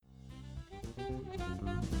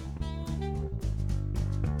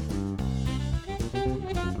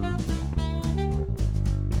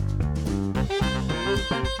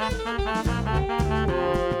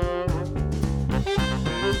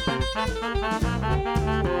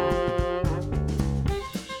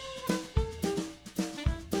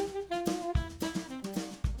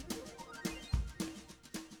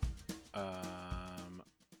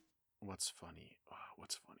What's funny?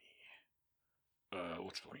 What's funny?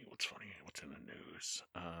 What's funny? What's in the news?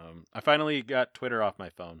 I finally got Twitter off my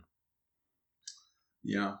phone.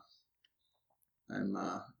 Yeah.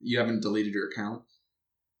 You haven't deleted your account?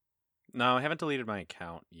 No, I haven't deleted my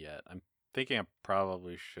account yet. I'm thinking I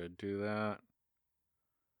probably should do that.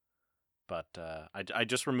 But I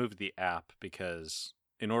just removed the app because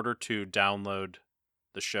in order to download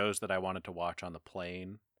the shows that I wanted to watch on the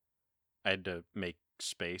plane, I had to make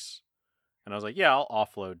space. And I was like, yeah, I'll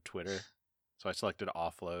offload Twitter. So I selected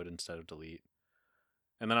offload instead of delete.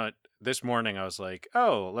 And then this morning I was like,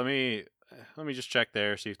 oh, let me just check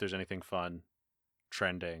there, see if there's anything fun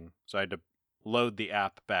trending. So I had to load the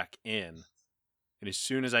app back in. And as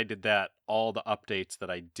soon as I did that, all the updates that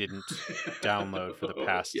I didn't download for the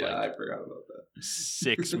past I forgot about that.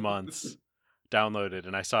 6 months downloaded,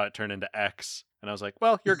 and I saw it turn into X, and I was like,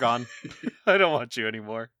 well, you're gone. I don't want you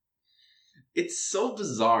anymore. It's so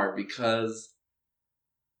bizarre because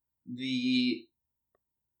the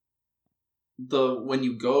when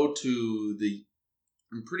you go to the,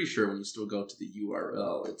 I'm pretty sure when you still go to the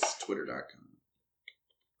URL, it's twitter.com.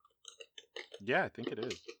 Yeah, I think it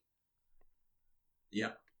is.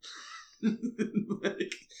 Yeah.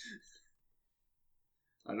 Like,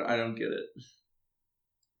 I don't get it.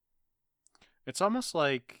 It's almost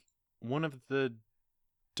like one of the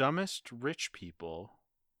dumbest rich people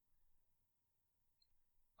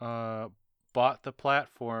bought the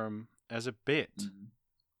platform as a bit,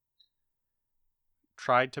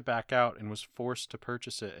 tried to back out and was forced to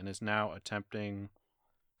purchase it, and is now attempting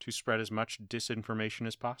to spread as much disinformation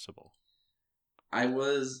as possible. I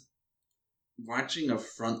was watching a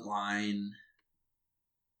Frontline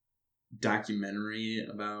documentary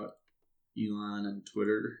about Elon and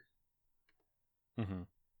Twitter. Mm-hmm.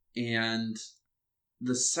 And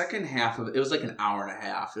the second half of it was like an hour and a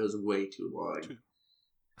half. It was way too long.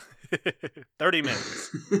 30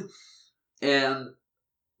 minutes. And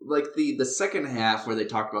like the second half where they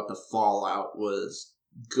talked about the fallout was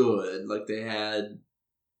good. Like they had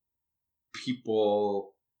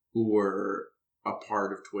people who were a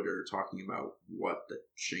part of Twitter talking about what the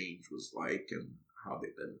change was like and how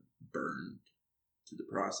they've been burned through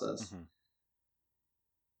the process. Mm-hmm.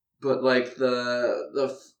 But like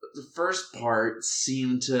the first part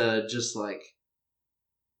seemed to just like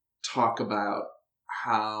talk about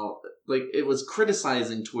how like it was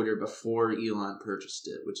criticizing Twitter before Elon purchased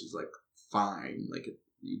it, which is like fine, like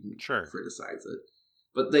you can criticize it,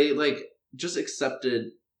 but they like just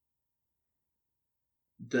accepted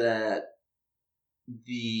that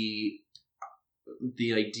the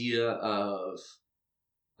idea of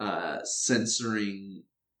censoring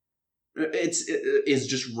is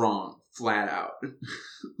just wrong, flat out.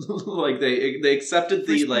 Like they accepted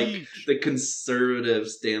the like the conservative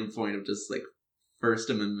standpoint of just like First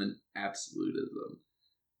Amendment absolutism.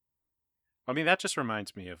 I mean, that just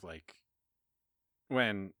reminds me of like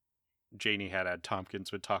when Janie Haddad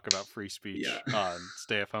Tompkins would talk about free speech on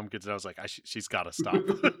Stay F Humpkins, and I was like, she's got to stop.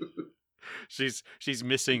 she's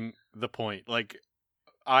missing the point. Like,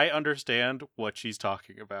 I understand what she's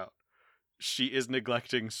talking about. She is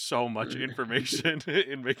neglecting so much information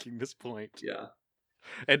in making this point. Yeah.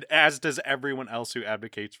 And as does everyone else who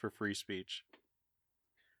advocates for free speech.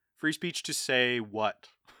 Free speech to say what?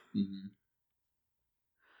 Mm-hmm.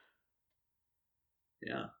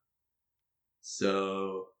 Yeah.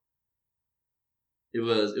 So it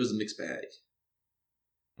was a mixed bag.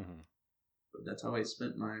 Mm-hmm. But that's how I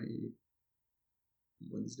spent my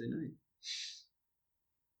Wednesday night.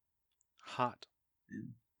 Hot.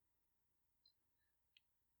 Yeah.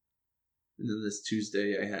 And then this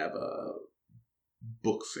Tuesday I have a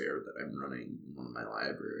book fair that I'm running in one of my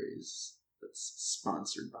libraries that's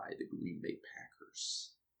sponsored by the Green Bay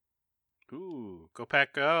Packers. Ooh, go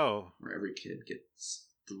Pack Go! Where every kid gets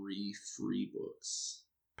 3 free books.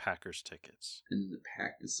 Packers tickets. And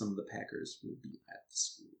some of the Packers will be at the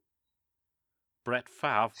school. Brett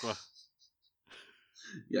Favre.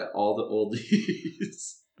 Yeah, all the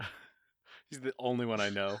oldies. He's the only one I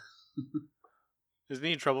know. Isn't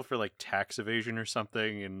he in trouble for like tax evasion or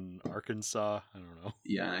something in Arkansas? I don't know.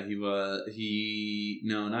 Yeah,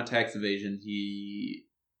 no, not tax evasion. He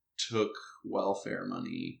took welfare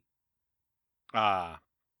money.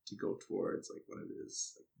 To go towards like one of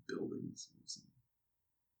his like building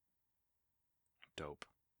Dope.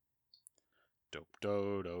 Dope,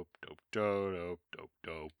 dope, dope, dope, dope, dope, dope,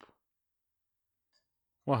 dope.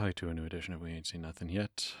 Well, hi to a new edition of We Ain't Seen Nothing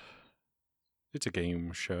Yet. It's a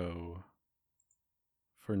game show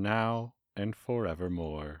for now and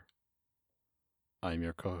forevermore. I'm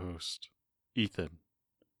your co-host, Ethan,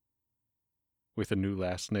 with a new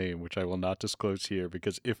last name, which I will not disclose here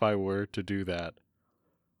because if I were to do that,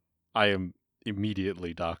 I am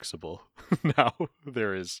immediately doxable. Now,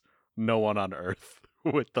 there is no one on Earth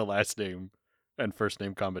with the last name and first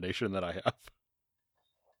name combination that I have.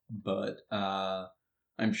 But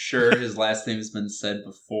I'm sure his last name has been said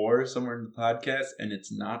before somewhere in the podcast, and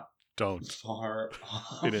it's not far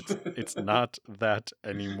off. And it's not that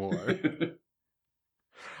anymore.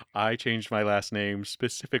 I changed my last name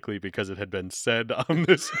specifically because it had been said on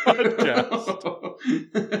this podcast.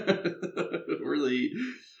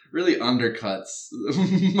 Really undercuts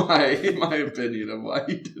my opinion of why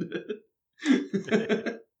he did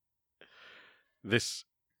it. This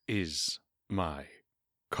is my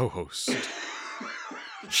co-host,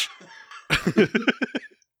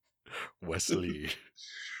 Wesley.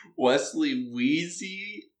 Wesley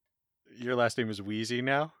Wheezy. Your last name is Wheezy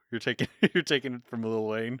now? You're taking it from Lil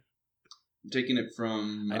Wayne? I'm taking it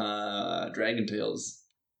from Dragon Tales.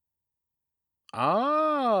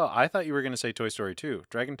 Oh, I thought you were going to say Toy Story 2.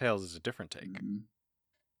 Dragon Tales is a different take. Mm-hmm.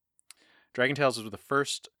 Dragon Tales was the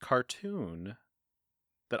first cartoon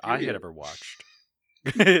that I had ever watched.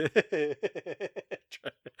 Dragon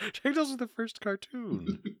Tales was the first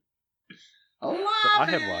cartoon that I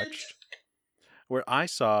had watched where I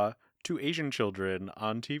saw two Asian children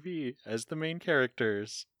on TV as the main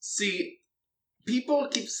characters. See, people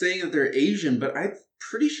keep saying that they're Asian, but I'm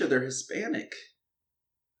pretty sure they're Hispanic.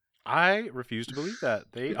 I refuse to believe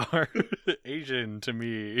that. They are Asian to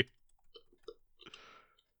me.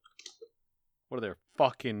 What are their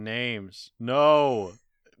fucking names? No,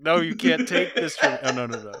 you can't take this from... Oh,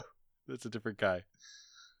 no. That's a different guy.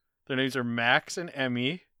 Their names are Max and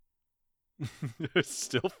Emmy.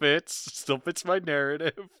 Still fits my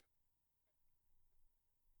narrative.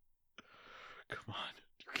 Come on,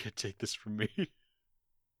 you can't take this from me.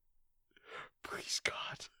 Please,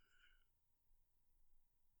 God.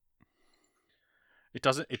 It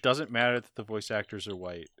doesn't matter that the voice actors are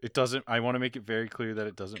white. It doesn't. I want to make it very clear that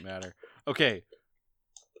it doesn't matter. Okay.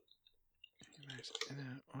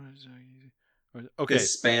 Okay.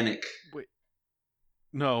 Hispanic. Wait.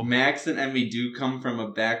 No. Max and Emmy do come from a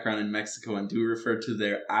background in Mexico and do refer to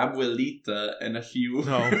their abuelita in a few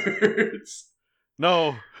words.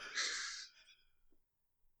 No.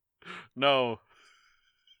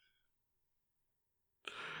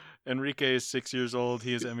 Enrique is 6 years old.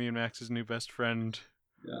 He is Emmy and Max's new best friend.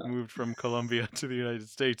 Yeah. Moved from Colombia to the United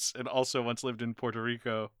States and also once lived in Puerto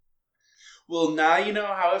Rico. Well, now you know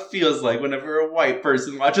how it feels like whenever a white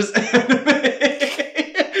person watches anime.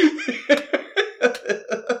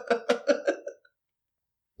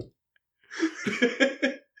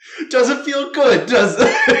 Doesn't feel good, does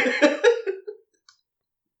it?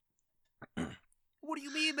 What do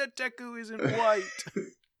you mean that Deku isn't white?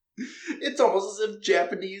 It's almost as if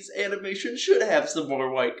Japanese animation should have some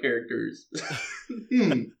more white characters.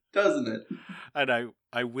 Doesn't it? And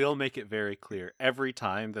I will make it very clear, every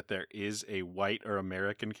time that there is a white or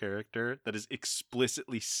American character that is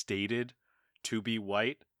explicitly stated to be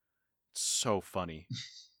white, it's so funny.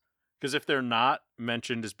 Because if they're not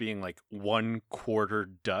mentioned as being like 1/4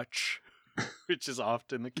 Dutch, which is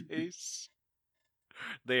often the case,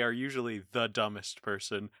 they are usually the dumbest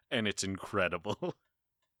person, and it's incredible.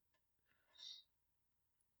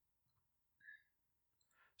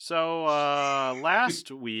 So, last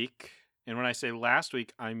week, and when I say last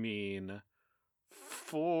week, I mean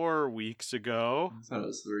 4 weeks ago. I thought it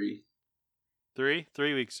was 3. 3?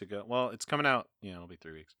 3 weeks ago. Well, it's coming out. Yeah, it'll be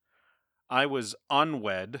 3 weeks. I was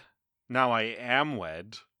unwed. Now I am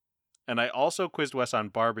wed. And I also quizzed Wes on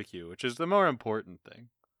barbecue, which is the more important thing.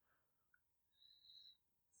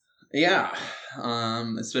 Yeah,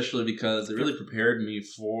 especially because it really prepared me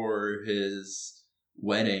for his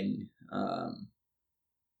wedding.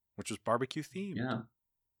 Which was barbecue themed. Yeah.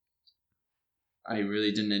 I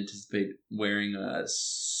really didn't anticipate wearing a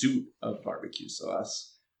suit of barbecue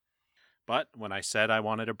sauce. But when I said I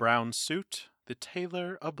wanted a brown suit, the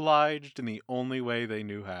tailor obliged in the only way they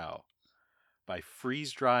knew how. By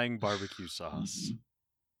freeze-drying barbecue sauce.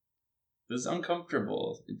 It was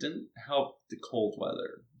uncomfortable. It didn't help the cold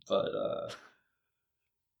weather, but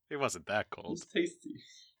it wasn't that cold. It was tasty.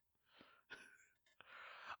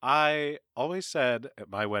 I always said at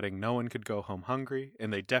my wedding no one could go home hungry,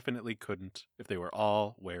 and they definitely couldn't if they were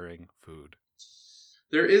all wearing food.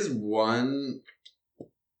 There is one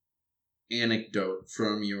anecdote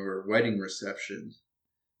from your wedding reception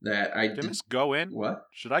that I Can this go in? What?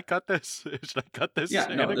 Should I cut this? Should I cut this? Yeah,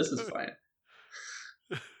 no, this is fine.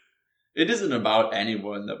 It isn't about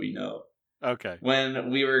anyone that we know. Okay.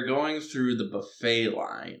 When we were going through the buffet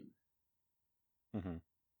line, mm-hmm.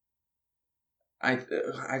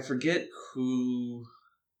 I forget who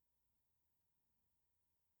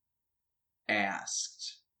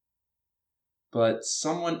asked, but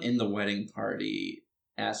someone in the wedding party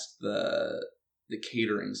asked the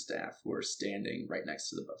catering staff who were standing right next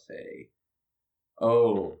to the buffet,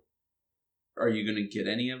 "Oh, are you going to get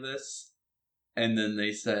any of this?" And then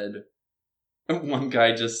they said, one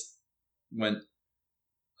guy just went,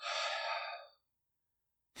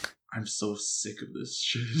 "I'm so sick of this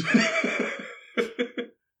shit."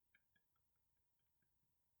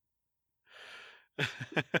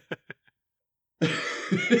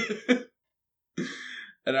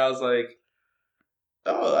 And I was like,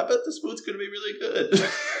 "Oh, I bet this food's going to be really good."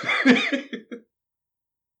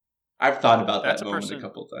 I've thought about that moment a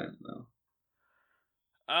couple times now.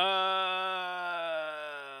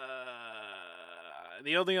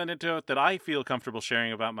 The only anecdote that I feel comfortable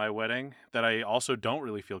sharing about my wedding, that I also don't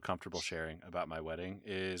really feel comfortable sharing about my wedding,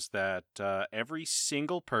 is that every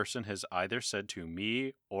single person has either said to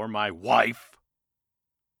me or my wife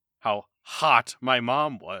how hot my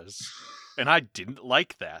mom was. And I didn't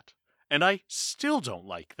like that. And I still don't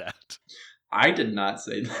like that. I did not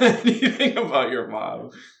say anything about your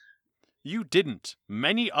mom. You didn't.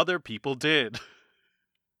 Many other people did.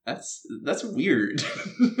 That's weird.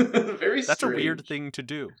 Very strange. That's a weird thing to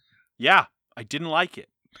do. Yeah, I didn't like it.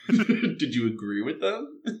 Did you agree with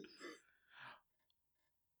them?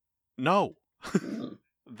 No. Oh.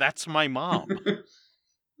 That's my mom.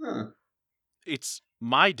 Huh. It's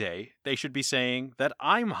my day. They should be saying that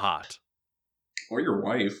I'm hot. Or your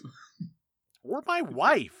wife. Or my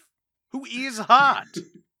wife, who is hot.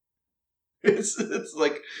 It's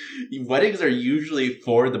like, weddings are usually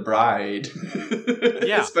for the bride.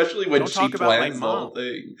 Yeah. Especially when she plans the whole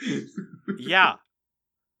thing. Yeah.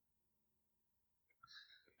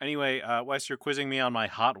 Anyway, Wes, you're quizzing me on my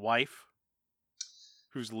hot wife,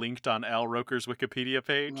 who's linked on Al Roker's Wikipedia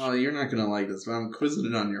page. Well, you're not going to like this, but I'm quizzing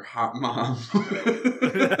it on your hot mom.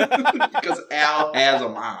 Because Al has a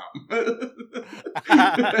mom.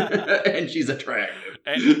 And she's attractive.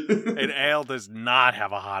 And Al does not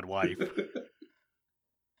have a hot wife.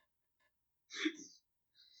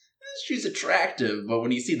 She's attractive, but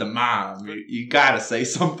when you see the mom, you gotta say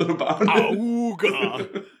something about it.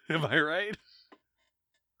 Auga! Am I right?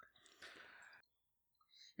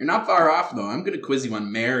 You're not far off, though. I'm going to quiz you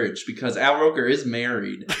on marriage, because Al Roker is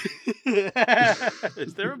married.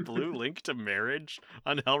 Is there a blue link to marriage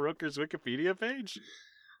on Al Roker's Wikipedia page?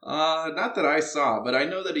 Not that I saw, but I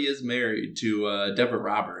know that he is married to Deborah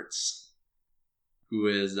Roberts, who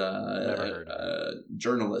is a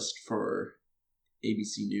journalist for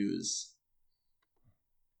ABC News.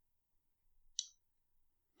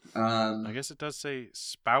 I guess it does say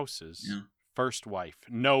spouses. Yeah. First wife,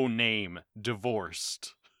 no name,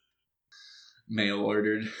 divorced. Mail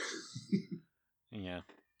ordered. Yeah.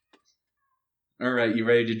 All right, you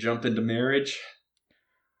ready to jump into marriage?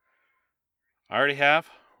 I already have.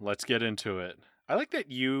 Let's get into it. I like that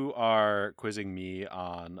you are quizzing me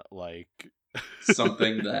on, like...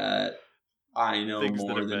 something that I know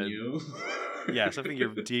more than you. Yeah, something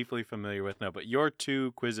you're deeply familiar with now. But your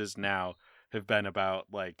two quizzes now have been about,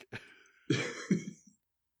 like...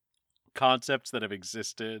 concepts that have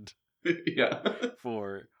existed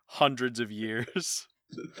for hundreds of years.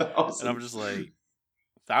 Thousands. And I'm just like,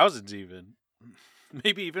 thousands even.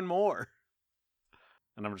 Maybe even more.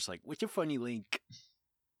 And I'm just like, what's a funny link?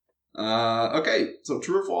 Okay, so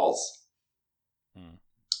true or false?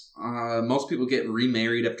 Most people get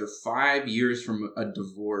remarried after 5 years from a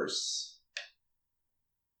divorce.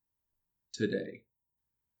 Today?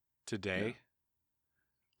 Yeah.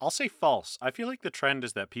 I'll say false. I feel like the trend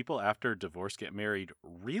is that people after divorce get married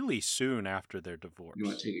really soon after their divorce. You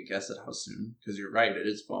want to take a guess at how soon? Because you're right, it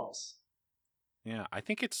is false. Yeah, I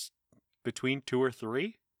think it's between 2 or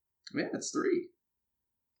 3. Yeah, it's 3.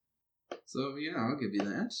 So, yeah, I'll give you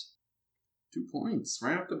that. 2 points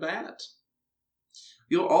right off the bat.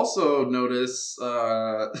 You'll also notice,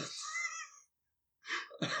 I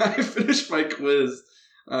finished my quiz,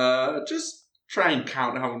 just try and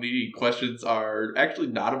count how many questions are actually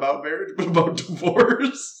not about marriage, but about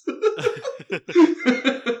divorce.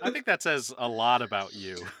 I think that says a lot about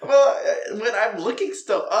you. Well, when I'm looking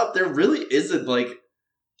stuff up, there really isn't, like,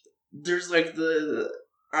 there's, like,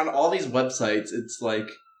 on all these websites, it's, like,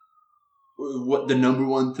 what the number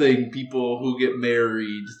one thing people who get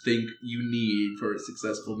married think you need for a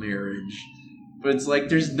successful marriage. But it's like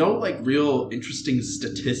there's no like real interesting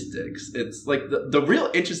statistics. It's like the real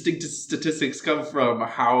interesting statistics come from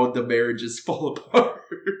how the marriages fall apart.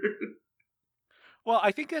 Well,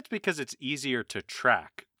 I think that's because it's easier to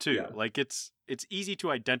track too. Yeah. Like it's easy to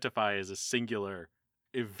identify as a singular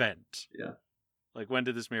event. Yeah. Like when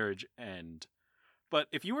did this marriage end? But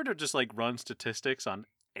if you were to just like run statistics on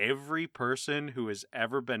every person who has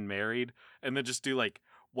ever been married and then just do like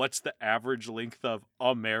what's the average length of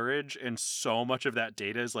a marriage and so much of that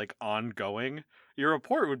data is like ongoing, your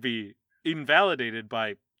report would be invalidated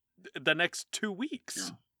by the next 2 weeks.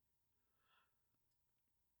 Yeah.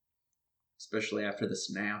 Especially after the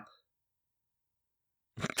snap.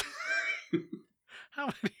 How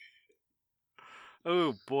many?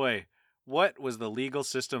 Oh boy. What was the legal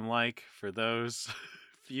system like for those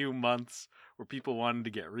few months where people wanted to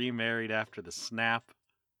get remarried after the snap?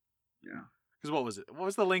 Yeah. Because what was it? What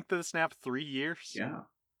was the length of the snap? 3 years? Yeah.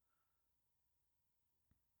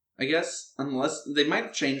 I guess unless they might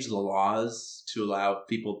have changed the laws to allow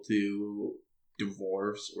people to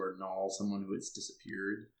divorce or annul someone who has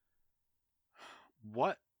disappeared.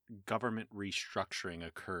 What government restructuring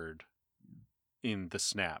occurred in the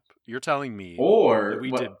snap? You're telling me Or that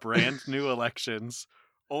we did brand new elections,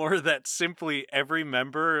 or that simply every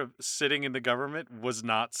member sitting in the government was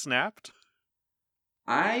not snapped?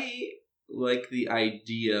 I like the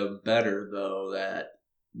idea better, though, that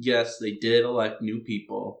yes, they did elect new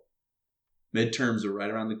people. Midterms are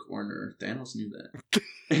right around the corner. Thanos knew that.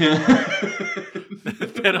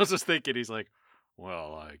 Thanos was thinking, he's like,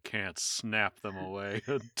 well, I can't snap them away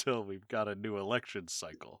until we've got a new election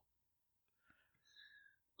cycle.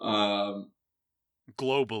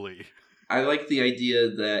 Globally. I like the idea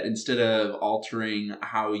that instead of altering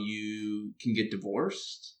how you can get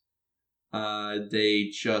divorced,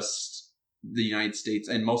 the United States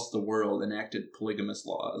and most of the world enacted polygamous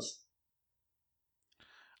laws.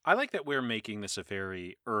 I like that we're making this a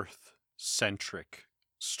very Earth-centric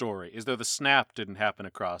story, as though the snap didn't happen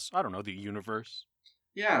across, I don't know, the universe.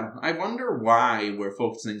 Yeah, I wonder why we're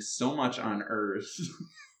focusing so much on Earth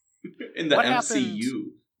in the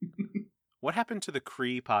MCU. What happened to the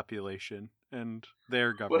Kree population and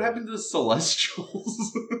their government? What happened to the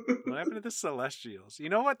Celestials? What happened to the Celestials? You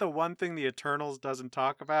know what the one thing the Eternals doesn't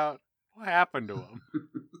talk about? What happened to them?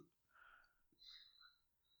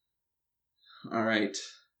 All right.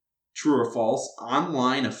 True or false?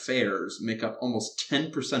 Online affairs make up almost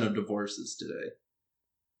 10% of divorces today.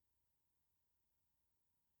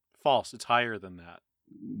 False. It's higher than that.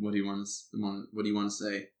 What do you want to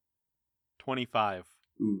say? 25.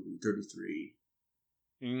 Ooh, 33.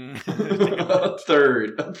 A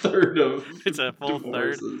third of it's a full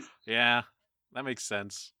divorces. Third. Yeah, that makes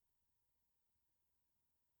sense.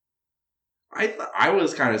 I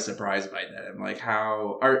was kind of surprised by that. I'm like,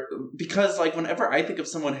 because like whenever I think of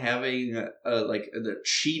someone having they're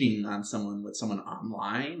cheating on someone with someone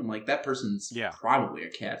online, I'm like, that person's probably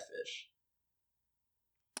a catfish.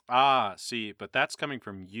 Ah, see, but that's coming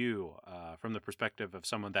from you, from the perspective of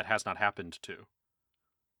someone that has not happened to.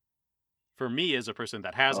 For me, as a person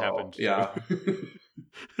that has happened to. Yeah.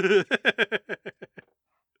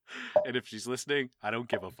 And if she's listening, I don't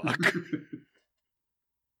give a fuck.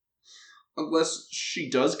 Unless she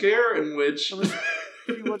does care, in which... Unless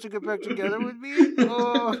she wants to get back together with me?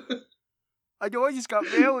 Oh, I know I just got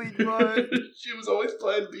married, but... She was always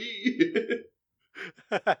plan B.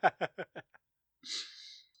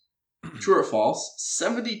 True or false?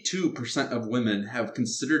 72% of women have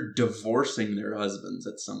considered divorcing their husbands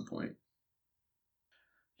at some point.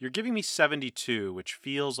 You're giving me 72, which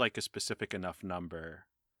feels like a specific enough number.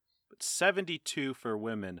 But 72 for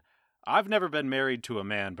women. I've never been married to a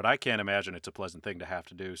man, but I can't imagine it's a pleasant thing to have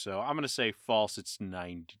to do. So I'm going to say false. It's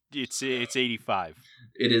 90. It's 85.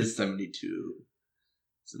 It is 72.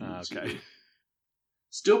 72. Okay.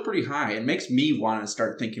 Still pretty high. It makes me want to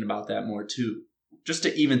start thinking about that more too, just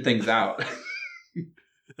to even things out.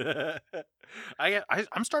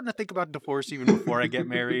 I'm starting to think about divorce even before I get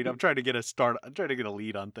married. I'm trying to get a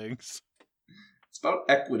lead on things. It's about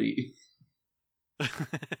equity.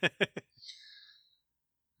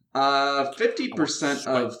 50%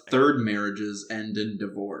 of third marriages end in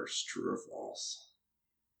divorce. True or false?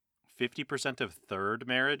 50% of third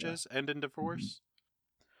marriages end in divorce?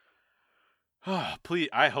 Mm-hmm. Please,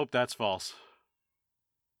 I hope that's false.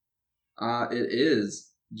 It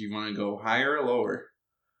is. Do you want to go higher or lower?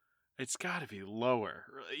 It's got to be lower.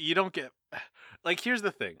 You don't get... Like, here's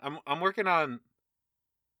the thing. I'm working on...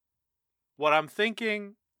 What I'm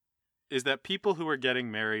thinking is that people who are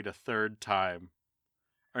getting married a third time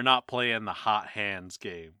are not playing the hot hands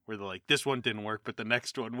game where they're like, this one didn't work, but the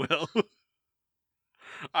next one will.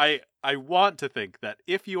 I want to think that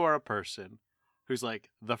if you are a person who's like,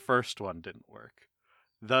 the first one didn't work,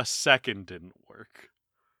 the second didn't work,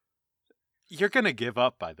 you're going to give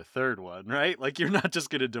up by the third one, right? Like, you're not just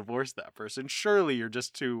going to divorce that person. Surely you're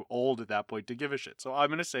just too old at that point to give a shit. So I'm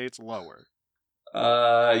going to say it's lower.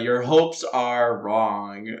 Your hopes are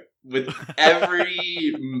wrong. With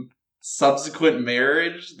every subsequent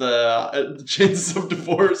marriage, the chances of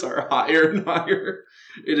divorce are higher and higher.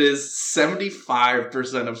 It is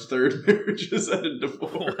 75% of third marriages end in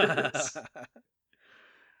divorce.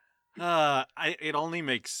 It only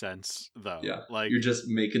makes sense though. Yeah, Like, you're just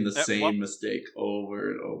making the same mistake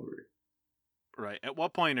over and over. Right. At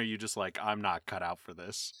what point are you just like, I'm not cut out for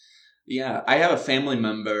this? Yeah, I have a family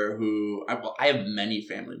member who, I have many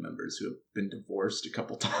family members who have been divorced a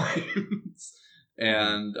couple times.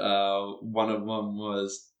 And one of them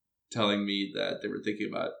was telling me that they were thinking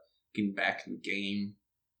about getting back in the game,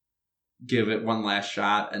 give it one last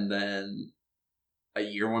shot, and then a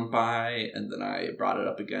year went by, and then I brought it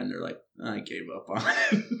up again. They're like, I gave up on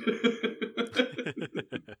it.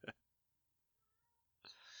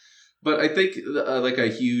 But I think like a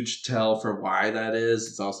huge tell for why that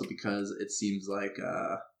is also because it seems like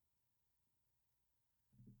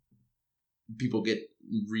people get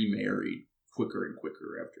remarried quicker and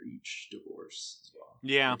quicker after each divorce as well.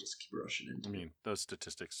 Yeah. They just keep rushing into it. Those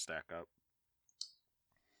statistics stack up.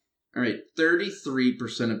 All right,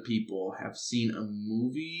 33% of people have seen a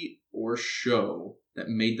movie or show that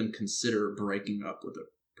made them consider breaking up with a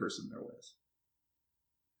person they're with.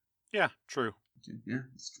 Yeah, true. Okay, yeah,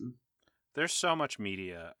 that's true. There's so much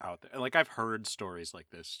media out there. Like, I've heard stories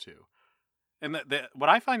like this too. And what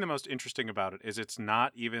I find the most interesting about it is it's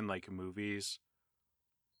not even like movies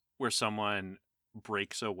where someone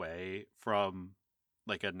breaks away from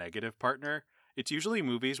like a negative partner. It's usually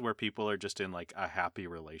movies where people are just in like a happy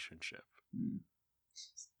relationship.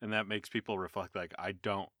 And that makes people reflect like, I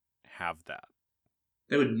don't have that.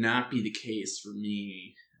 That would not be the case for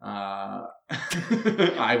me.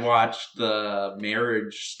 I watched the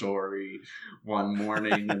Marriage Story one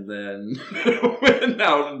morning and then went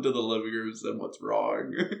out into the living room and said, what's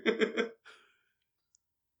wrong?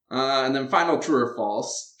 And then final true or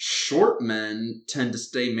false, short men tend to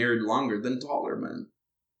stay married longer than taller men.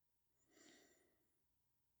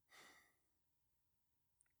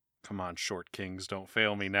 Come on, short kings, don't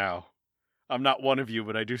fail me now. I'm not one of you,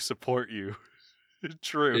 but I do support you.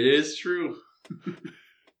 True. It is true.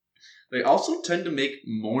 They also tend to make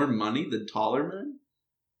more money than taller men.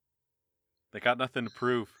 They got nothing to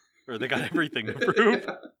prove. Or they got everything to prove.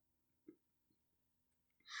 Yeah.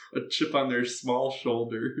 A chip on their small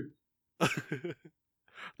shoulder.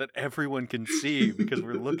 That everyone can see because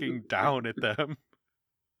we're looking down at them.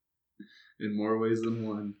 In more ways than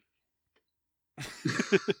one.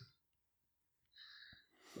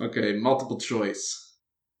 Okay, multiple choice.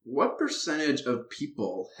 What percentage of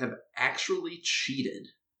people have actually cheated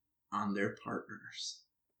on their partners?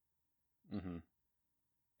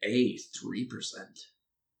 A, 3%.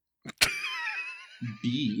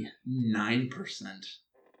 B, 9%.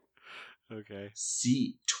 Okay.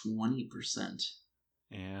 C, 20%.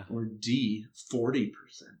 Yeah. Or D, 40%.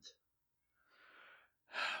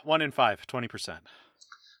 1 in 5, 20%.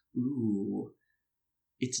 Ooh,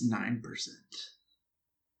 it's 9%.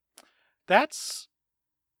 That's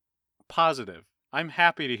positive. I'm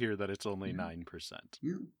happy to hear that it's only 9%.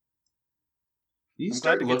 Yeah. You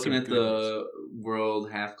start looking at the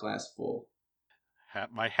world half glass full.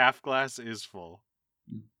 My half glass is full.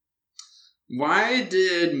 Why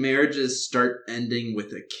did marriages start ending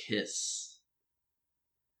with a kiss?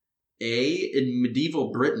 A, in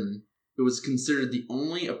medieval Britain, it was considered the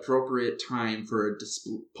only appropriate time for a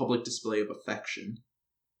public display of affection.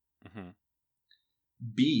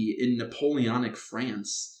 B, in Napoleonic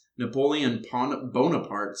France, Napoleon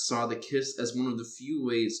Bonaparte saw the kiss as one of the few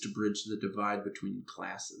ways to bridge the divide between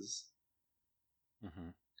classes.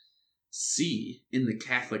 C, in the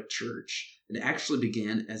Catholic Church, it actually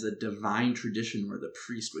began as a divine tradition where the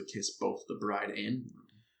priest would kiss both the bride and groom.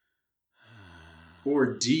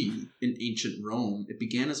 Or D, in ancient Rome, it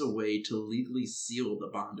began as a way to legally seal the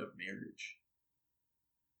bond of marriage.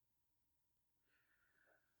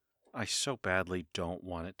 I so badly don't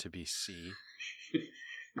want it to be C.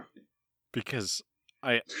 Because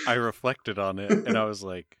I reflected on it and I was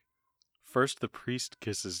like, first the priest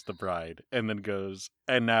kisses the bride and then goes,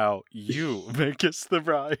 and now you may kiss the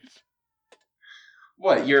bride.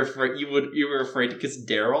 What, you're afraid you were afraid to kiss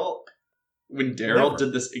Daryl? When Daryl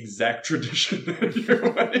did this exact tradition at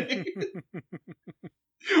your wedding?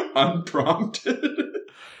 Unprompted.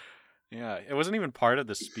 Yeah, it wasn't even part of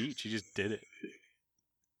the speech. He just did it.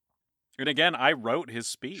 And again, I wrote his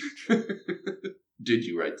speech. Did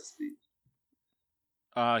you write the speech?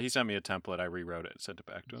 He sent me a template. I rewrote it, sent it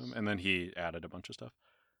back to him, and then he added a bunch of stuff,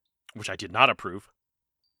 which I did not approve.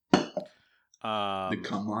 The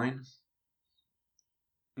cum line?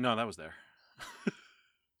 No, that was there.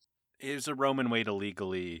 It was a Roman way to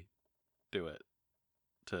legally do it,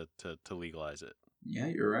 to legalize it. Yeah,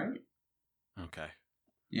 you're right. Okay.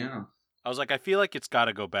 Yeah. I was like, I feel like it's got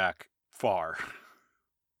to go back far.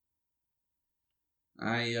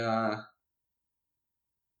 I'm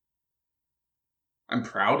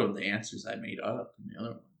proud of the answers I made up in the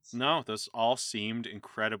other ones. No, those all seemed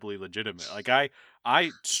incredibly legitimate. Like I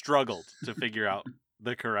struggled to figure out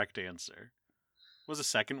the correct answer. What was the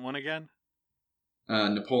second one again?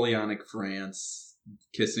 Napoleonic France,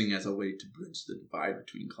 kissing as a way to bridge the divide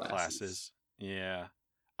between classes. Yeah.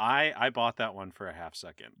 I bought that one for a half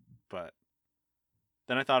second, but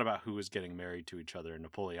then I thought about who was getting married to each other in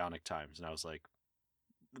Napoleonic times, and I was like,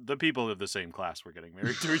 the people of the same class were getting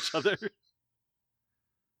married to each other.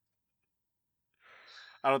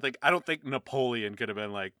 I don't think Napoleon could have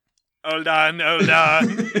been like, hold on. Let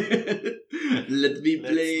me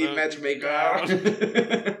play matchmaker.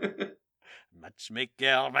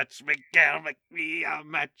 Matchmaker, make me a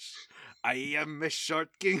match. I am a short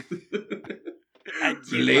king.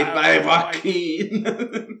 Played by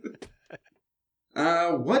Joaquin.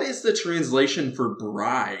 What is the translation for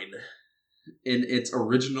bride in its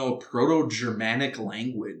original Proto-Germanic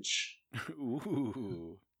language?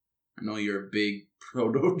 Ooh. I know you're a big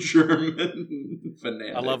Proto-German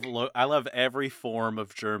fanatic. I love every form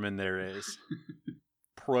of German there is.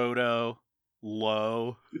 Proto,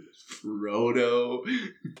 low, Frodo,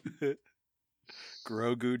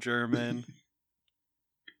 Grogu German.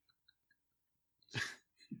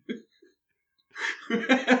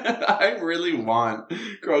 I really want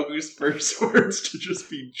Grogu's first words to just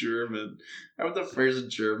be German. I'm the first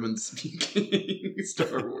German-speaking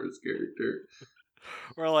Star Wars character.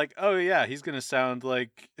 We're like, oh yeah, he's gonna sound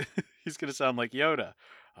like Yoda.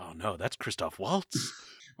 Oh no, that's Christoph Waltz.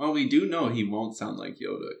 Well, we do know he won't sound like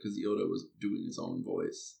Yoda because Yoda was doing his own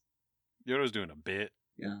voice. Yoda was doing a bit.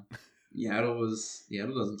 Yeah, Yaddle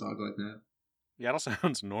doesn't talk like that. Yaddle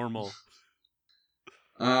sounds normal.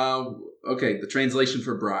 Okay, the translation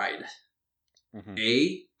for bride. Mm-hmm.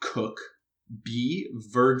 A, cook. B,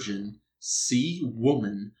 virgin. C,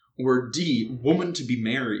 woman. Or D, woman to be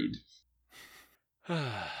married.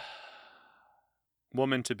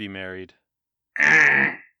 Woman to be married.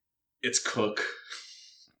 It's cook.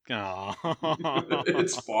 Oh.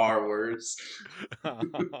 It's far worse.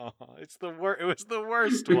 It was the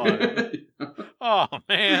worst one. Oh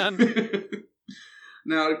man.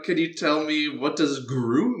 Now, can you tell me, what does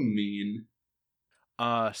groom mean?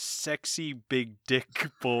 Sexy big dick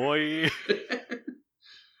boy.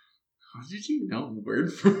 How did you know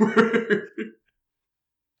word for word?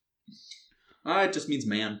 It just means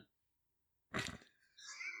man. Of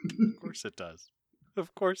course it does.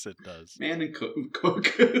 Of course it does. Man and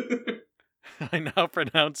cook. I now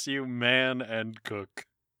pronounce you man and cook.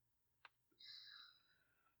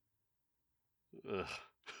 Ugh.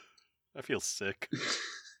 I feel sick.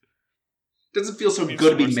 Doesn't feel so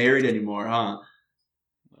good to be married anymore, huh?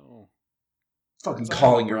 No. Fucking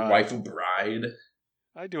calling your wife a bride.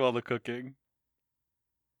 I do all the cooking.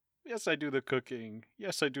 Yes, I do the cooking.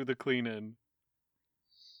 Yes, I do the cleaning.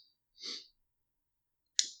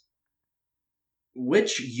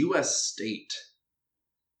 Which U.S. state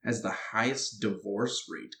has the highest divorce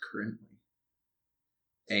rate currently?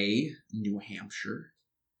 A, New Hampshire.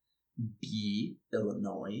 B,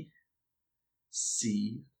 Illinois.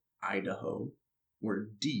 C, Idaho. Or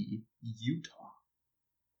D, Utah.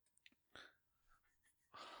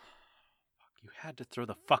 You had to throw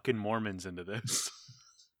the fucking Mormons into this.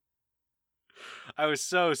 I was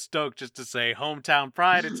so stoked just to say hometown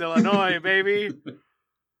pride, it's Illinois, baby.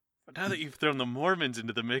 But now that you've thrown the Mormons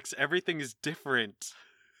into the mix, everything is different.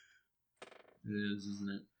 It is,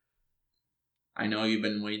 isn't it? I know you've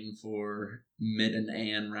been waiting for Mitt and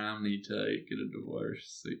Ann Romney to get a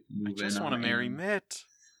divorce. So you can move I just want to marry Mitt.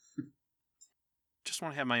 Just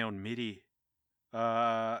want to have my own MIDI.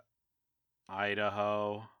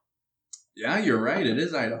 Idaho. Yeah, you're right. It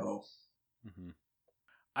is Idaho. Mm-hmm.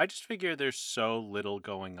 I just figure there's so little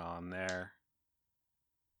going on there.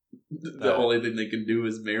 The only thing they can do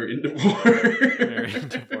is marry and divorce. Marry and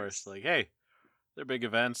divorce. Like, hey, they're big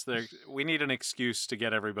events. We need an excuse to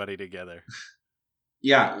get everybody together.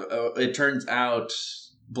 Yeah, it turns out,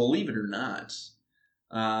 believe it or not,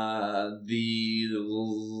 The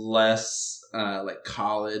less like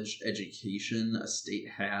college education a state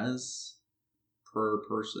has per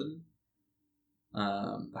person,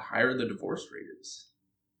 the higher the divorce rate is.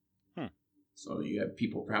 So you have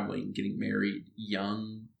people probably getting married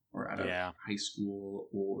young or out of high school,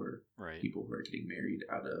 or people who are getting married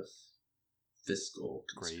out of fiscal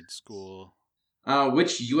concerns. Grade school.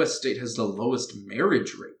 Which U.S. state has the lowest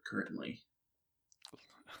marriage rate currently?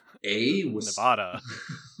 A. Nevada.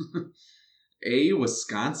 A.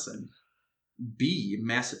 Wisconsin. B.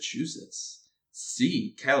 Massachusetts.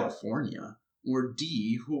 C. California. Or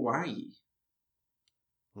D. Hawaii.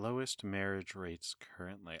 Lowest marriage rates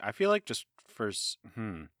currently. I feel like just first,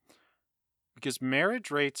 because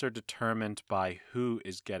marriage rates are determined by who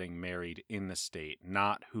is getting married in the state,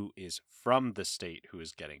 not who is from the state who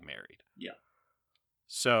is getting married. Yeah.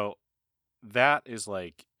 So that is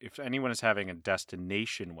like, if anyone is having a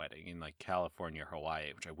destination wedding in like California or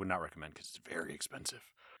Hawaii, which I would not recommend because it's very expensive.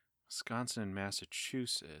 Wisconsin and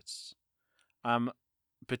Massachusetts.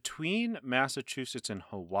 Between Massachusetts and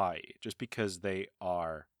Hawaii, just because they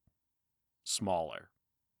are smaller.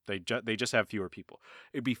 They just have fewer people.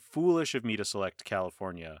 It'd be foolish of me to select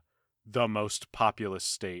California, the most populous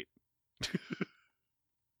state.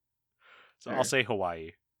 So I'll say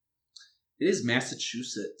Hawaii. It is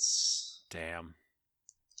Massachusetts. Damn.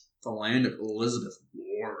 The land of Elizabeth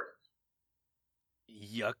Warren.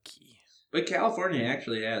 Yucky. But California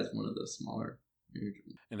actually has one of the smaller.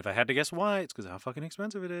 And if I had to guess why, it's because how fucking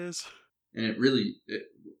expensive it is. And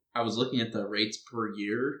I was looking at the rates per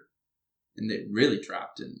year, and they really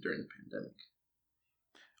dropped during the pandemic.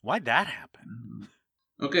 Why'd that happen?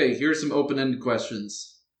 Okay, here's some open-ended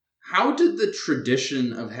questions. How did the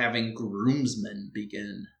tradition of having groomsmen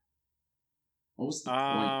begin? What was the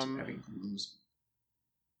point of having groomsmen?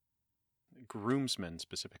 Groomsmen,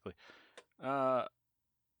 specifically.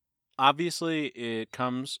 Obviously, it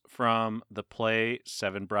comes from the play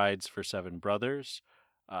Seven Brides for Seven Brothers.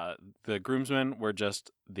 The groomsmen were just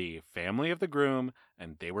the family of the groom,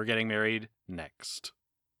 and they were getting married next.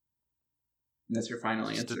 And that's your final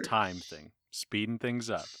answer. Just a time thing. Speeding things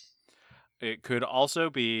up. It could also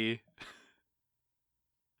be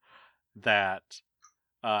that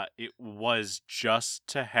it was just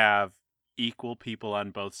to have equal people on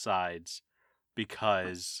both sides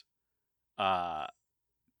because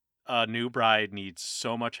a new bride needs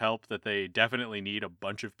so much help that they definitely need a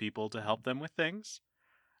bunch of people to help them with things.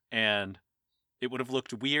 And it would have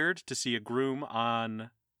looked weird to see a groom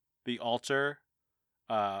on the altar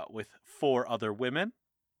with 4 other women.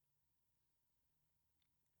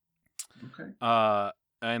 Okay.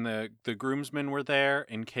 And the groomsmen were there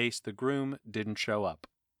in case the groom didn't show up.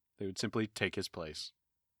 They would simply take his place.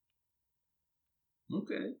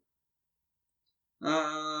 Okay.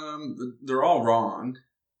 They're all wrong.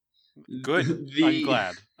 Good. I'm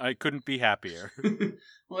glad. I couldn't be happier.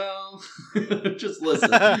 Well, just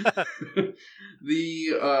listen.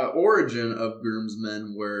 The origin of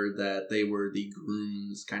groomsmen were that they were the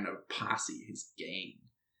groom's kind of posse, his gang.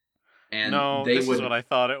 And is what I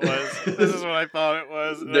thought it was. This is what I thought it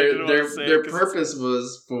was. Their purpose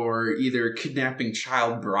was for either kidnapping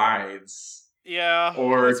child brides,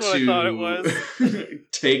 or that's what I thought it was.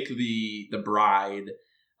 take the bride,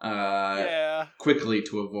 quickly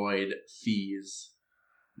to avoid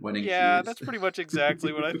wedding fees. That's pretty much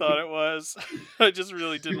exactly what I thought it was. I just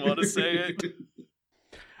really didn't want to say it.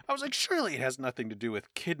 I was like, surely it has nothing to do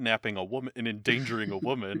with kidnapping a woman and endangering a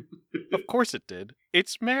woman. Of course it did.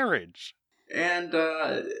 It's marriage. And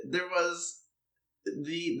there was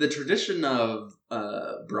the tradition of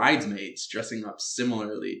bridesmaids dressing up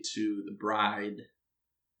similarly to the bride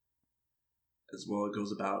as well. It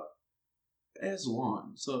goes about as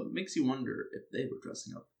long. So it makes you wonder if they were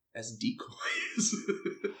dressing up as decoys.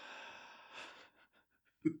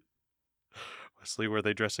 Wesley, were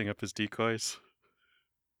they dressing up as decoys?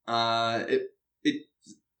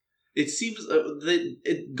 It seems that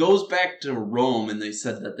it goes back to Rome, and they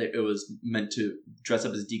said that it was meant to dress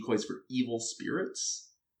up as decoys for evil spirits.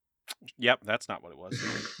 Yep, that's not what it was.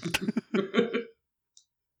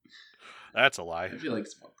 That's a lie. I feel like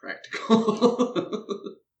it's more practical.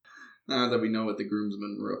 Now that we know what the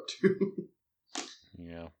groomsmen were up to.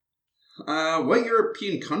 Yeah. What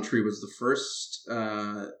European country was the first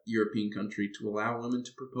European country to allow women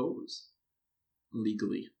to propose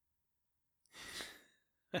legally?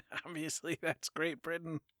 Obviously, that's Great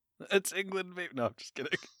Britain. That's England, baby. No, I'm just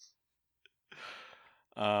kidding.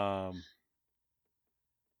 Allow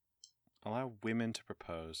women to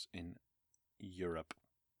propose in Europe.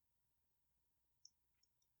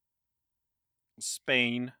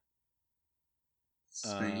 Spain.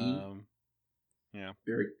 Spain? Yeah.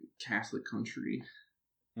 Very Catholic country.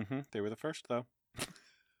 They were the first, though.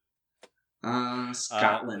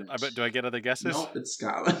 Scotland. Do I get other guesses? Nope, it's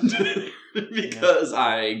Scotland. Because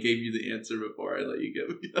I gave you the answer before I let you give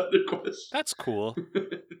me the other question. That's cool.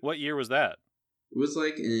 What year was that? It was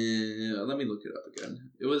like, let me look it up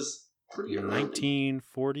again. It was pretty early.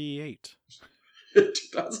 1948.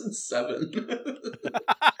 2007.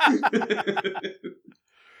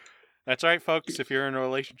 That's right, folks. If you're in a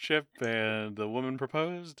relationship and the woman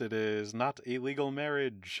proposed, it is not a legal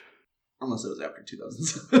marriage. Unless it was after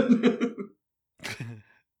 2007.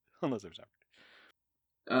 Unless it was after.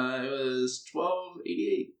 It was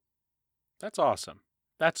 1288. That's awesome.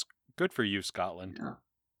 That's good for you, Scotland. Yeah.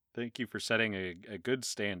 Thank you for setting a good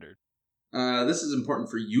standard. This is important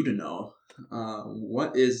for you to know.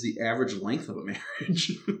 What is the average length of a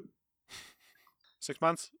marriage? 6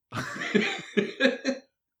 months?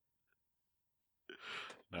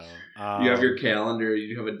 No. You have your calendar.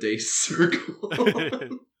 You have a day circle.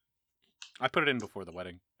 I put it in before the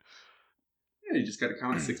wedding. Yeah, you just got to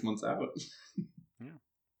count 6 months out. Yeah,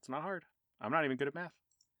 it's not hard. I'm not even good at math.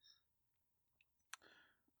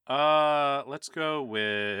 Let's go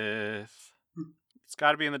with. It's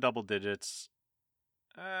got to be in the double digits.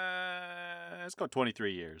 Let's go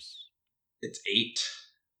 23 years. It's 8.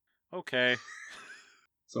 Okay.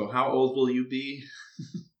 So how old will you be?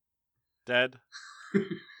 Dead.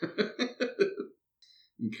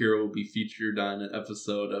 And Kira will be featured on an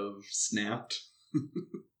episode of Snapped.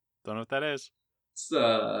 Don't know what that is. It's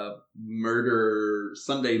a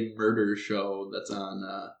Sunday murder show that's on,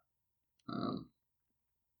 I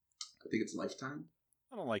think it's Lifetime.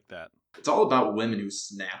 I don't like that. It's all about women who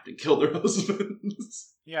snapped and killed their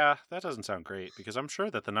husbands. Yeah, that doesn't sound great, because I'm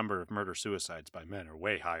sure that the number of murder-suicides by men are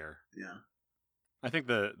way higher. Yeah. I think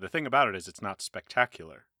the thing about it is it's not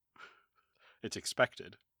spectacular. It's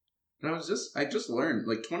expected. And I just learned,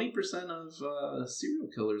 like 20% of serial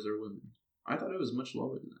killers are women. I thought it was much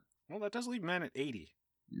lower than that. Well, that does leave men at 80.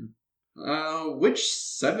 Yeah. Which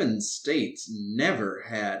 7 states never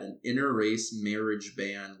had an interrace marriage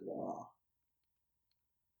ban law?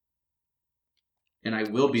 And I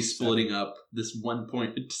will be splitting up this 1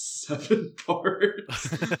 point into 7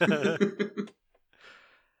 parts.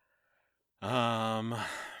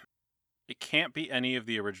 It can't be any of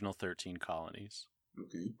the original 13 colonies.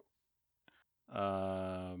 Okay.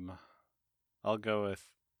 I'll go with.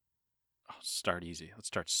 Start easy. Let's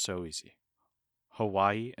start so easy.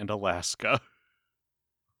 Hawaii and Alaska.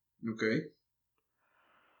 Okay.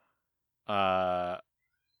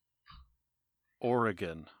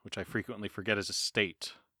 Oregon, which I frequently forget is a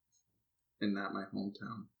state. And not my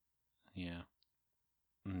hometown. Yeah.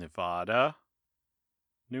 Nevada.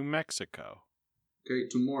 New Mexico. Okay,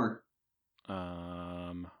 2 more.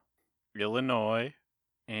 Illinois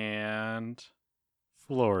and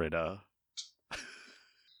Florida.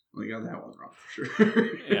 Well, you got that one wrong for sure.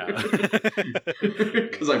 Yeah.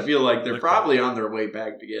 Because I feel like they're probably on their way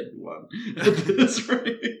back to get one at this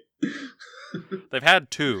rate. They've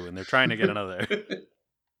had 2, and they're trying to get another.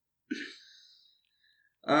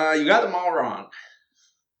 You got them all wrong.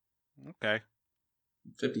 Okay.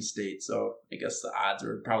 50 states, so I guess the odds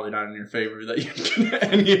are probably not in your favor that you get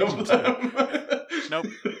any of them. Nope.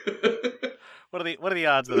 What are the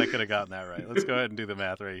odds that I could have gotten that right? Let's go ahead and do the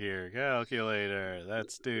math right here. Calculator.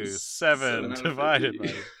 Let's do 7 divided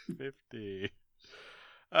by 50.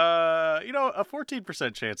 A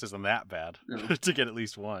 14% chance isn't that bad to get at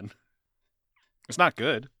least one. It's not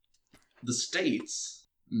good. The states: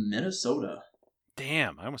 Minnesota.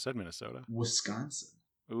 Damn, I almost said Minnesota. Wisconsin.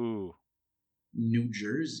 Ooh. New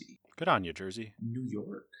Jersey. Good on you, Jersey. New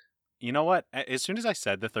York. You know what? As soon as I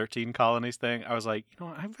said the 13 colonies thing, I was like,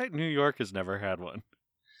 I bet New York has never had one.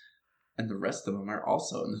 And the rest of them are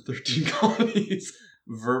also in the 13 colonies.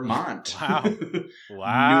 Vermont. Wow. New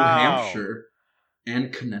Hampshire.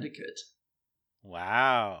 And Connecticut.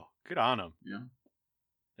 Wow. Good on them. Yeah.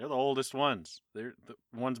 They're the oldest ones. They're the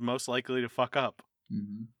ones most likely to fuck up.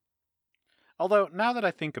 Mm-hmm. Although, now that I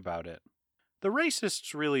think about it, the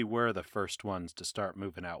racists really were the first ones to start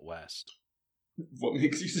moving out west. What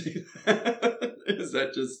makes you say that? Is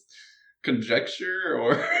that just conjecture,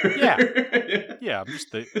 or? Yeah. Yeah, I'm just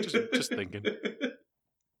thinking.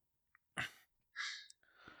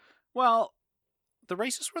 Well, the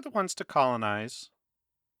racists were the ones to colonize.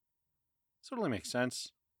 This totally makes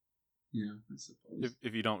sense. Yeah, I suppose.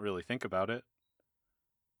 If you don't really think about it.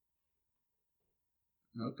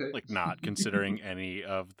 Okay. Like, not considering any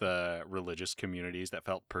of the religious communities that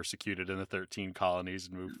felt persecuted in the 13 colonies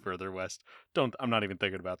and moved further west. I'm not even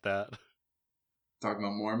thinking about that. Talking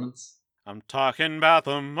about Mormons? I'm talking about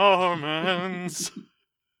the Mormons.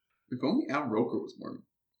 If only Al Roker was Mormon.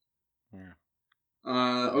 Yeah.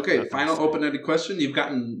 Okay, Nothing to final say. open-ended question. You've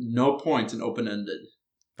gotten no points in open-ended.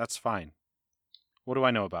 That's fine. What do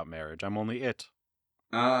I know about marriage? I'm only it.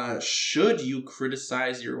 Should you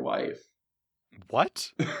criticize your wife?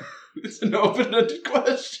 What? It's an open-ended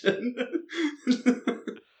question.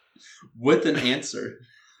 With an answer.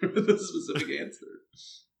 With a specific answer.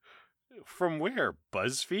 From where?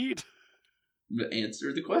 BuzzFeed?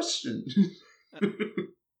 Answer the question.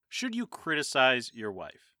 Should you criticize your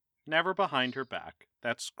wife? Never behind her back.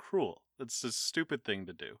 That's cruel. That's a stupid thing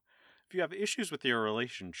to do. If you have issues with your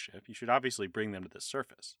relationship, you should obviously bring them to the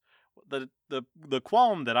surface. The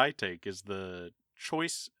qualm that I take is the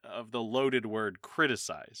choice of the loaded word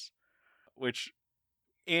criticize, which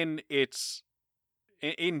in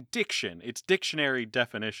diction, its dictionary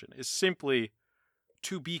definition is simply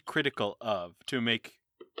to be critical of, to make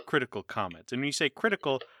critical comments. And when you say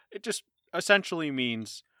critical, it just essentially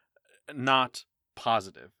means not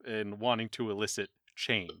positive and wanting to elicit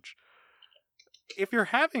change. If you're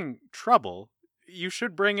having trouble, you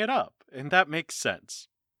should bring it up, and that makes sense.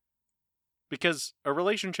 Because a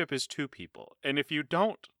relationship is two people, and if you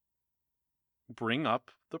don't bring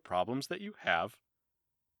up the problems that you have,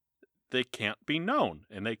 they can't be known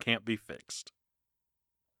and they can't be fixed.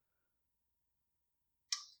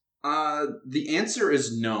 The answer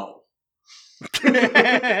is no. In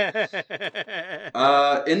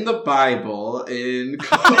the Bible, in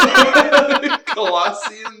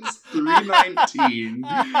Colossians 3:19,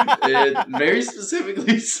 it very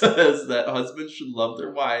specifically says that husbands should love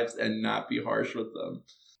their wives and not be harsh with them.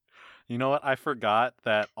 You know what? I forgot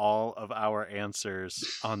that all of our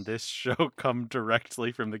answers on this show come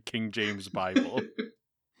directly from the King James Bible.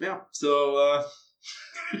 Yeah, so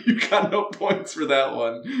you got no points for that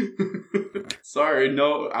one. Sorry,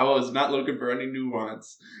 no, I was not looking for any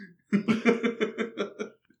nuance.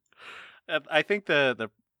 I think the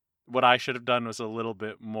what I should have done was a little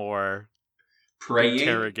bit more Praying?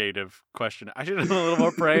 Interrogative question. I should have done a little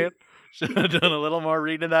more praying. Should have done a little more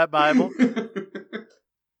reading that Bible.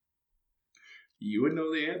 You would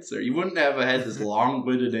know the answer. You wouldn't have had this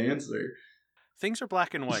long-winded answer. Things are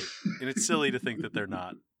black and white, and it's silly to think that they're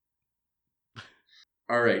not.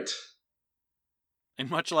 All right. And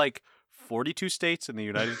much like 42 states in the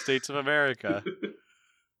United States of America,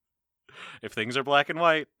 if things are black and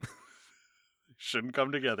white, shouldn't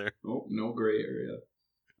come together. Oh, no gray area.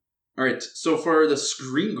 All right, so for the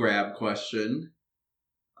screen grab question,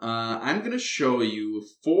 I'm going to show you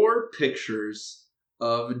 4 pictures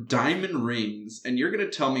of diamond rings, and you're going to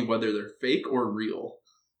tell me whether they're fake or real.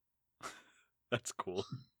 That's cool.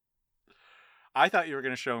 I thought you were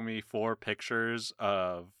going to show me 4 pictures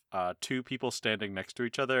of 2 people standing next to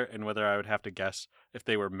each other, and whether I would have to guess if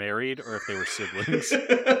they were married or if they were siblings.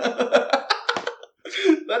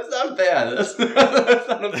 That's not bad. That's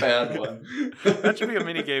not a bad one. That should be a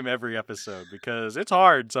mini game every episode because it's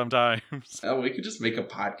hard sometimes. Oh, we could just make a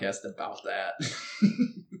podcast about that.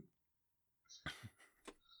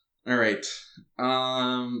 All right.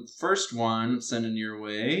 First one, sending your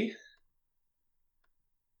way.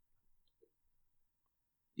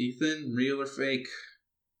 Ethan, real or fake?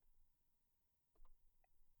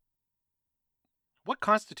 What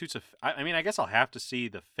constitutes I mean, I guess I'll have to see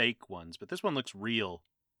the fake ones, but this one looks real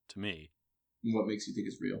to me. What makes you think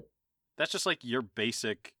it's real? That's just like your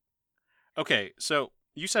basic... Okay, so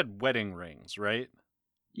you said wedding rings, right?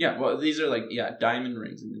 Yeah, well, these are like, diamond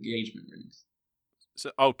rings and engagement rings.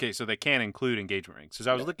 So okay, so they can include engagement rings. Because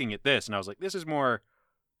I was looking at this, and I was like, this is more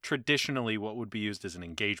traditionally what would be used as an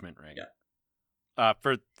engagement ring. Yeah.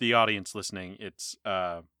 For the audience listening, it's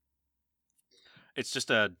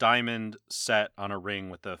just a diamond set on a ring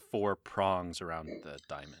with the 4 prongs around the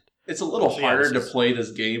diamond. It's a little harder to play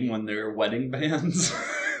this game when they're wedding bands.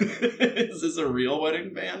 Is this a real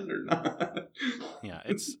wedding band or not? Yeah,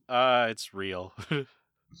 it's real.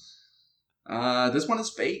 This one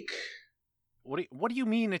is fake. What do you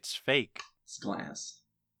mean it's fake? It's glass.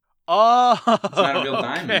 Oh, it's not a real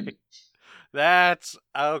diamond. Okay. That's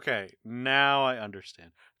okay. Now I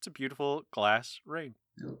understand. It's a beautiful glass ring.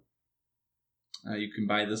 Yep. You can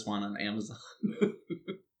buy this one on Amazon.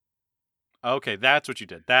 Okay, that's what you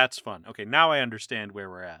did. That's fun. Okay, now I understand where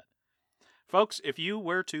we're at. Folks, if you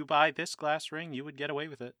were to buy this glass ring, you would get away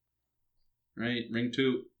with it. Right, ring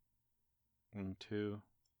 2. Ring 2.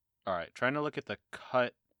 All right, trying to look at the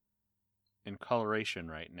cut and coloration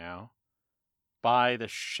right now. By the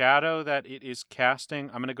shadow that it is casting,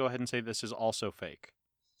 I'm going to go ahead and say this is also fake.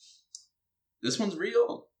 This one's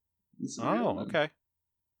real. Oh, okay.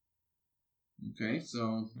 Okay,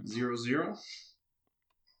 so 0-0.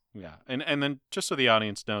 Yeah, and then just so the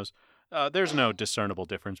audience knows, There's no discernible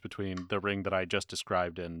difference between the ring that I just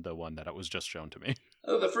described and the one that was just shown to me.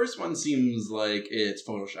 The first one seems like it's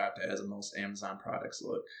photoshopped as most Amazon products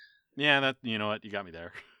look. Yeah, you know what? You got me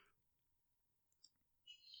there.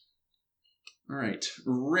 All right,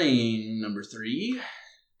 ring number 3.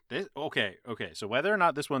 Okay. So whether or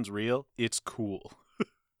not this one's real, it's cool.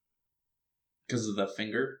 Because of the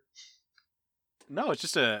finger? No, it's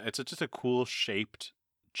just a cool shaped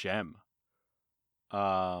gem.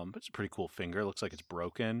 But it's a pretty cool finger. It looks like it's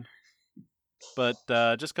broken. But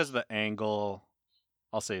just because of the angle,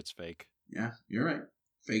 I'll say it's fake. Yeah, you're right.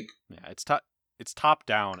 Fake. Yeah, it's top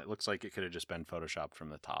down. It looks like it could have just been photoshopped from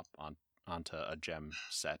the top onto a gem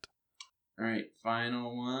set. All right,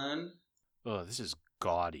 final one. Oh, this is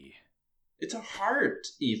gaudy. It's a heart,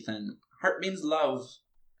 Ethan. Heart means love.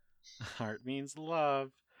 Heart means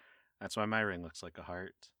love. That's why my ring looks like a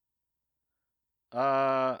heart.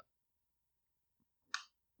 I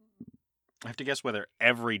have to guess whether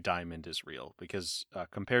every diamond is real, because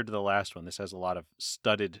compared to the last one, this has a lot of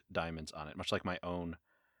studded diamonds on it, much like my own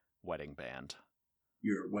wedding band.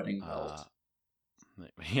 Your wedding belt.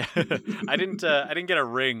 Yeah, I didn't get a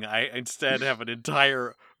ring. I instead have an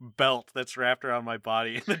entire belt that's wrapped around my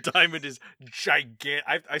body, and the diamond is gigantic.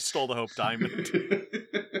 I stole the Hope Diamond.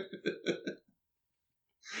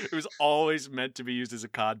 It was always meant to be used as a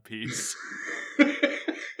cod piece.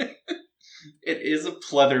 It is a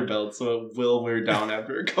pleather belt, so it will wear down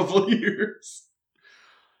after a couple of years.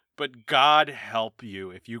 But God help you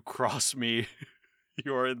if you cross me.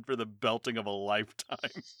 You're in for the belting of a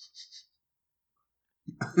lifetime.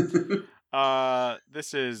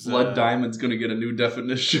 This is Blood diamond's gonna get a new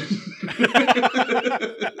definition.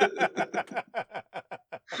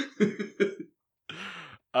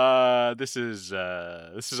 This is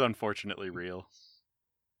unfortunately real.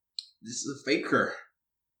 This is a faker.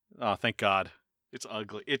 Oh, thank God. It's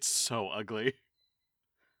ugly. It's so ugly.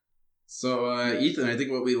 So, Ethan, I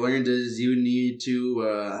think what we learned is you need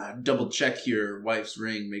to double check your wife's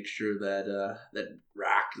ring, make sure that that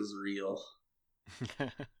rock is real.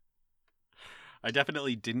 I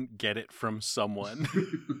definitely didn't get it from someone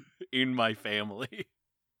in my family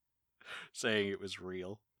saying it was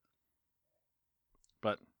real.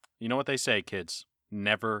 But you know what they say, kids?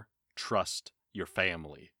 Never trust your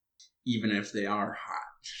family. Even if they are hot.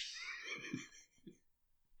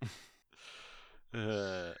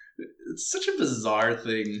 It's such a bizarre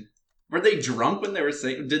thing. Were they drunk when they were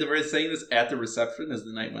saying? Did they were saying this at the reception as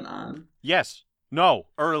the night went on? Yes. No.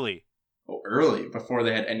 Early. Oh, early before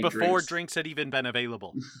they had any before drinks had even been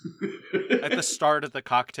available. At the start of the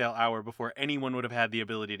cocktail hour, before anyone would have had the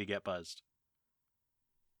ability to get buzzed.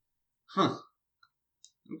 Huh.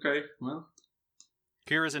 Okay. Well,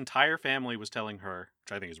 Kira's entire family was telling her,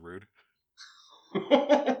 which I think is rude.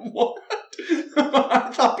 What?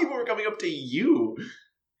 I thought people were coming up to you.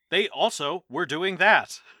 They also were doing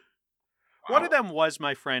that. Wow. One of them was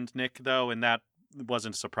my friend Nick, though, and that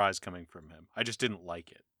wasn't a surprise coming from him. I just didn't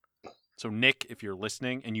like it. So, Nick, if you're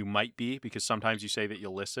listening, and you might be, because sometimes you say that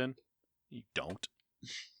you'll listen, you don't.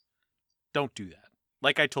 Don't do that.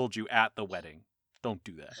 Like I told you at the wedding, don't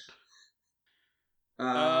do that.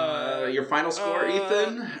 Your final score,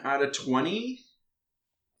 Ethan, out of 20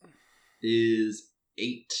 is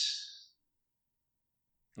 8.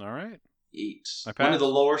 All right. 8. One of the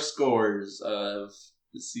lower scores of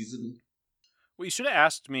the season. What you should have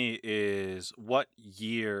asked me is what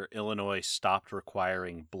year Illinois stopped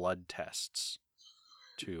requiring blood tests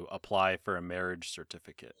to apply for a marriage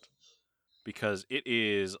certificate. Because it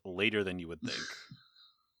is later than you would think.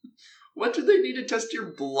 What do they need to test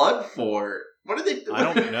your blood for? What are they doing?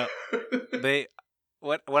 I don't know.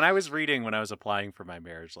 When I was reading when I was applying for my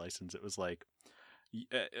marriage license, it was like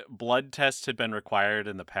blood tests had been required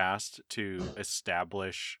in the past to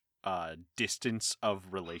establish distance of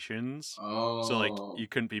relations. Oh. So like you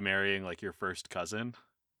couldn't be marrying like your first cousin.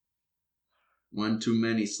 One too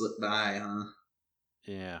many slipped by, huh?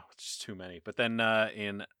 Yeah, just too many. But then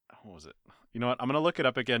in what was it? You know what? I'm gonna look it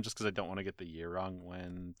up again just because I don't want to get the year wrong.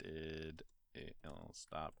 When did it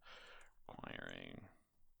stop requiring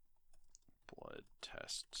blood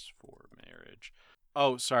tests for marriage?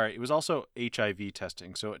 Oh, sorry. It was also HIV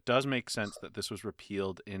testing, so it does make sense that this was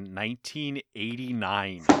repealed in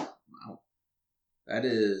 1989. Wow, that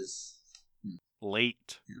is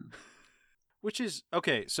late. Yeah. Which is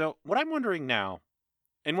okay. So what I'm wondering now,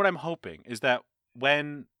 and what I'm hoping, is that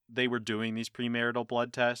when they were doing these premarital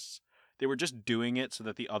blood tests, they were just doing it so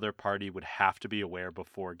that the other party would have to be aware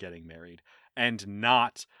before getting married, and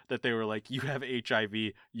not that they were like, you have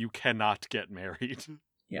HIV, you cannot get married.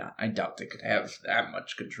 Yeah, I doubt they could have that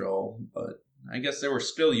much control, but I guess there were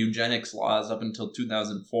still eugenics laws up until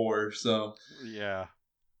 2004, so... Yeah.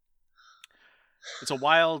 It's a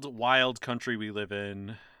wild, wild country we live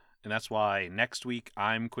in, and that's why next week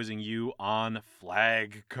I'm quizzing you on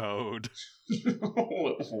flag code. It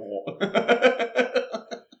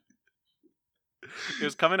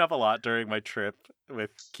was coming up a lot during my trip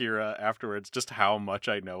with Kira afterwards, just how much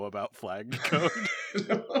I know about flag code.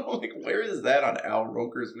 Like, where is that on Al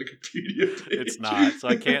Roker's Wikipedia page? It's not, so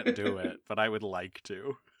I can't do it, but I would like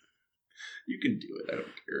to. You can do it, I don't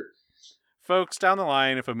care. Folks, down the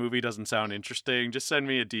line, if a movie doesn't sound interesting, just send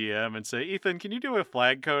me a DM and say, Ethan, can you do a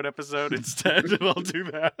flag code episode instead? And I'll do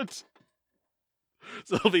that.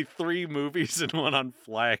 So there'll be 3 movies and 1 on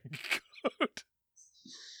flag code.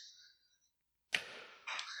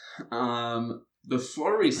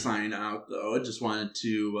 Before we sign out, though, I just wanted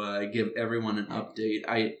to give everyone an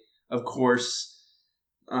update. Of course,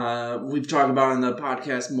 we've talked about it on the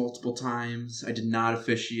podcast multiple times. I did not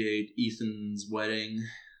officiate Ethan's wedding,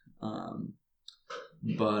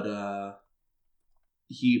 but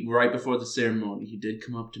he, right before the ceremony, he did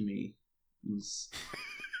come up to me and was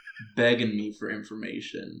begging me for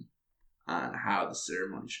information on how the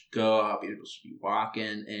ceremony should go, how people should be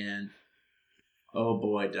walking, and oh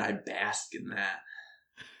boy, did I bask in that.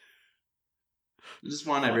 I just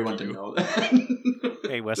want everyone to know that.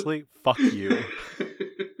 Hey, Wesley, fuck you.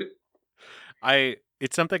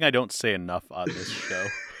 It's something I don't say enough on this show.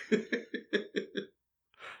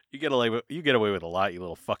 You get away with a lot, you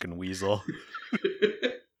little fucking weasel.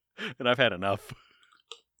 And I've had enough.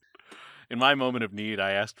 In my moment of need,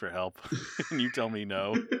 I asked for help, and you tell me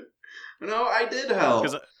no. No, I did help.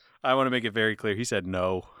 Because I want to make it very clear. He said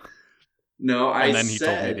no. No, and then he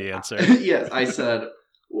told me the answer. Yes, I said,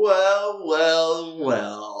 well,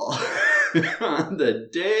 on the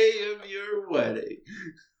day of your wedding.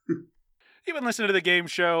 You've been listening to the game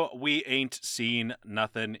show We Ain't Seen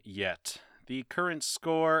Nothing Yet. The current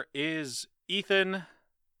score is Ethan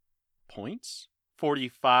points,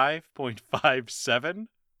 45.57,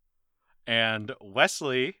 and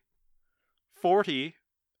Wesley, 40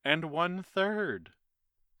 1/3.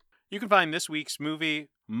 You can find this week's movie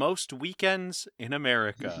Most Weekends in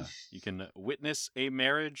America. You can witness a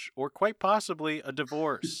marriage or quite possibly a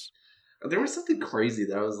divorce. There was something crazy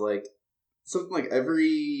that was like, something like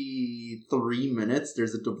every 3 minutes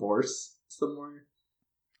there's a divorce somewhere.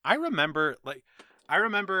 I remember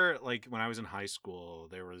when I was in high school,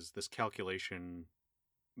 there was this calculation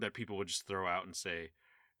that people would just throw out and say,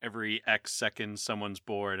 every X seconds someone's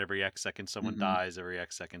born, every X seconds someone dies, every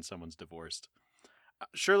X seconds someone's divorced.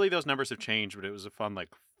 Surely those numbers have changed, but it was a fun,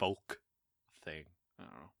 folk thing. I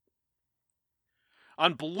don't know.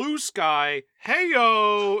 On Blue Sky,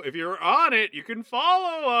 heyo! If you're on it, you can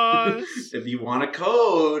follow us! If you want a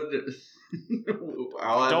code,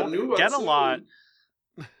 I'll have a new one get soon. a lot.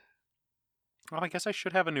 Well, I guess I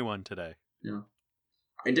should have a new one today. Yeah.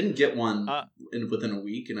 I didn't get one within a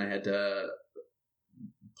week, and I had to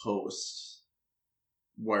post,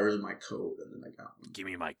 where's my code? And then I got one. Give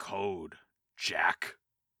me my code, Jack.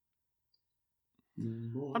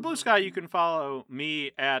 On Blue Sky, you can follow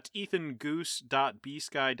me at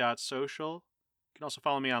ethangoose.bsky.social. You can also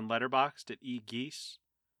follow me on Letterboxd at egeese.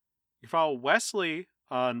 You can follow Wesley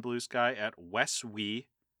on Blue Sky at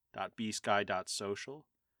weswe.bsky.social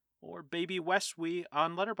or Baby Weswe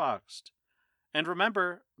on Letterboxd. And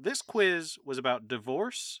remember, this quiz was about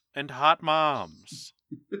divorce and hot moms.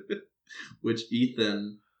 Which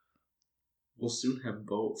Ethan will soon have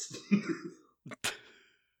both.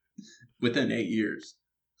 Within 8 years.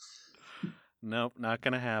 Nope, not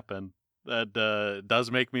gonna happen. That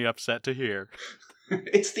does make me upset to hear.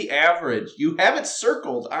 It's the average. You have it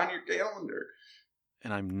circled on your calendar.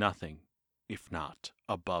 And I'm nothing if not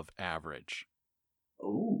above average.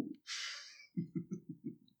 Oh.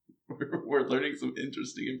 We're learning some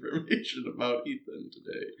interesting information about Ethan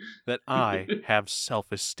today. That I have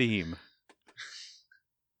self-esteem.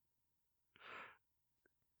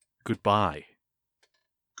 Goodbye.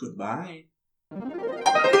 Goodbye.